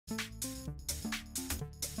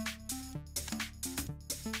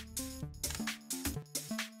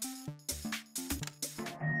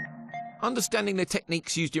Understanding the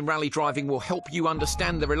techniques used in rally driving will help you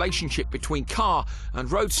understand the relationship between car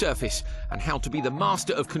and road surface and how to be the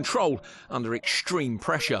master of control under extreme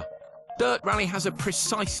pressure. Dirt Rally has a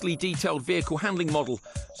precisely detailed vehicle handling model,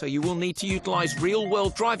 so you will need to utilise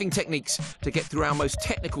real-world driving techniques to get through our most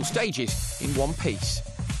technical stages in one piece.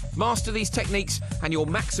 Master these techniques and you'll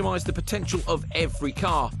maximise the potential of every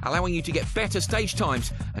car, allowing you to get better stage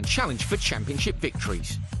times and challenge for championship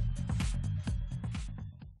victories.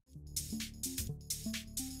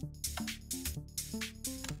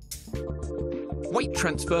 Weight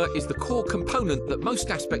transfer is the core component that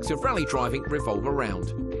most aspects of rally driving revolve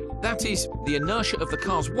around. That is, the inertia of the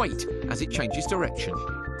car's weight as it changes direction.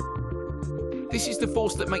 This is the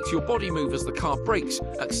force that makes your body move as the car brakes,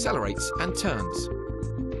 accelerates and turns.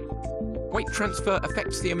 Weight transfer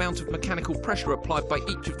affects the amount of mechanical pressure applied by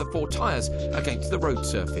each of the 4 tyres against the road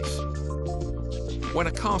surface. When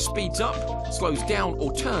a car speeds up, slows down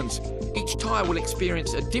or turns, each tyre will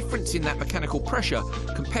experience a difference in that mechanical pressure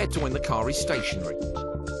compared to when the car is stationary.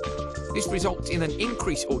 This results in an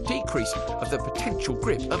increase or decrease of the potential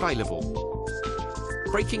grip available.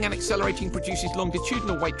 Braking and accelerating produces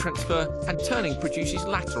longitudinal weight transfer and turning produces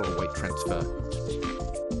lateral weight transfer.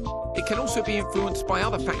 It can also be influenced by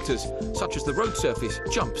other factors such as the road surface,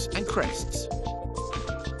 jumps and crests.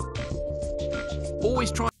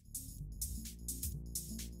 Always try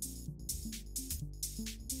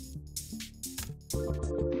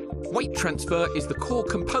Weight transfer is the core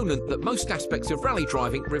component that most aspects of rally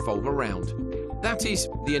driving revolve around. That is,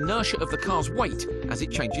 the inertia of the car's weight as it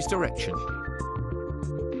changes direction.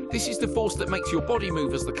 This is the force that makes your body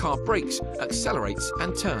move as the car brakes, accelerates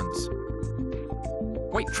and turns.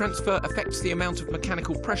 Weight transfer affects the amount of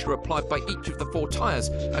mechanical pressure applied by each of the 4 tyres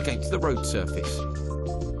against the road surface.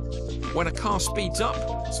 When a car speeds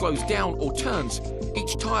up, slows down or turns,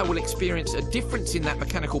 each tyre will experience a difference in that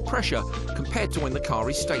mechanical pressure compared to when the car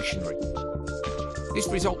is stationary. This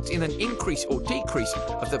results in an increase or decrease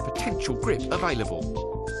of the potential grip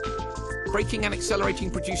available. Braking and accelerating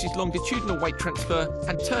produces longitudinal weight transfer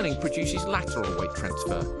and turning produces lateral weight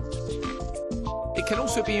transfer. It can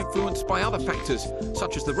also be influenced by other factors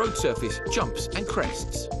such as the road surface, jumps and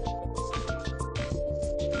crests.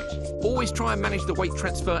 Always try and manage the weight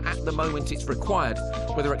transfer at the moment it's required,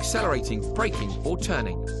 whether accelerating, braking or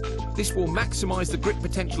turning. This will maximise the grip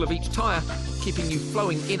potential of each tyre, keeping you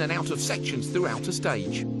flowing in and out of sections throughout a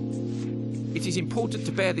stage. It is important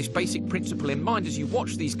to bear this basic principle in mind as you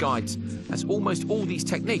watch these guides, as almost all these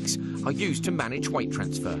techniques are used to manage weight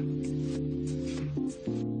transfer.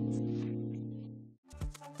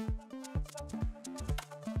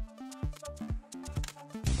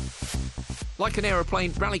 Like an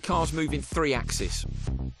aeroplane, rally cars move in 3 axes: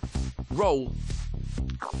 roll,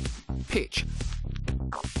 pitch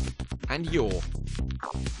and yaw.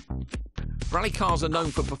 Rally cars are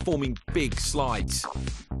known for performing big slides.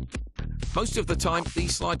 Most of the time,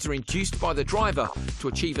 these slides are induced by the driver to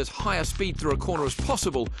achieve as high a speed through a corner as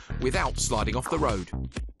possible without sliding off the road.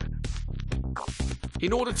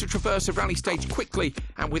 In order to traverse a rally stage quickly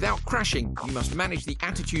and without crashing, you must manage the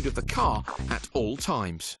attitude of the car at all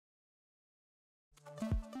times.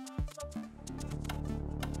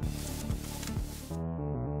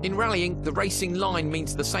 In rallying, the racing line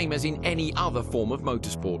means the same as in any other form of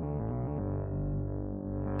motorsport.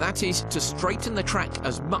 That is, to straighten the track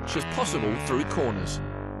as much as possible through corners.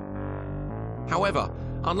 However,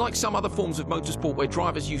 unlike some other forms of motorsport where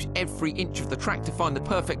drivers use every inch of the track to find the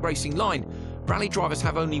perfect racing line, rally drivers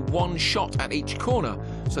have only one shot at each corner,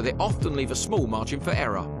 so they often leave a small margin for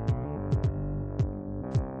error.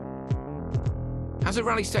 As a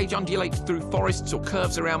rally stage undulates through forests or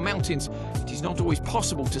curves around mountains, it is not always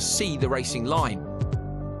possible to see the racing line.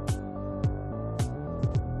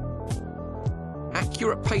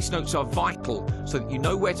 Accurate pace notes are vital so that you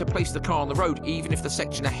know where to place the car on the road even if the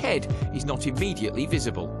section ahead is not immediately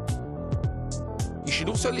visible. You should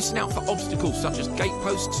also listen out for obstacles such as gate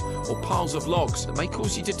posts or piles of logs that may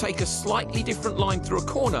cause you to take a slightly different line through a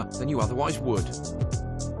corner than you otherwise would.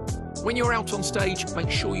 When you're out on stage, make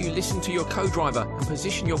sure you listen to your co-driver and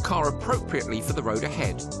position your car appropriately for the road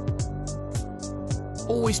ahead.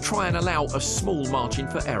 Always try and allow a small margin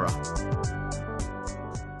for error.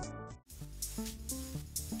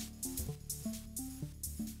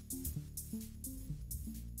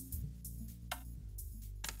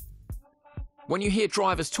 When you hear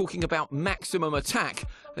drivers talking about maximum attack,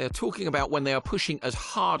 they are talking about when they are pushing as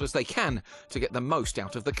hard as they can to get the most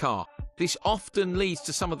out of the car. This often leads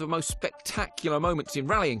to some of the most spectacular moments in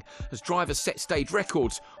rallying as drivers set stage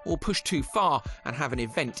records or push too far and have an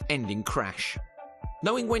event-ending crash.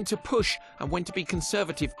 Knowing when to push and when to be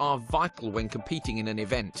conservative are vital when competing in an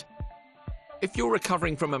event. If you're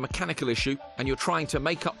recovering from a mechanical issue and you're trying to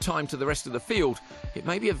make up time to the rest of the field, it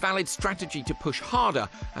may be a valid strategy to push harder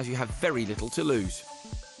as you have very little to lose.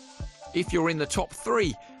 If you're in the top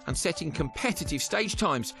 3 and setting competitive stage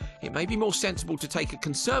times, it may be more sensible to take a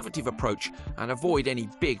conservative approach and avoid any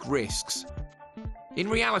big risks. In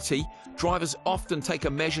reality, drivers often take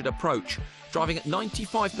a measured approach, driving at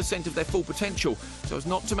 95% of their full potential so as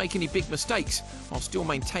not to make any big mistakes while still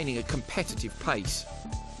maintaining a competitive pace.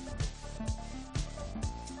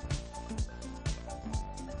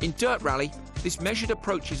 In dirt rally, this measured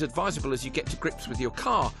approach is advisable as you get to grips with your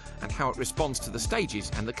car and how it responds to the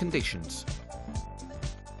stages and the conditions.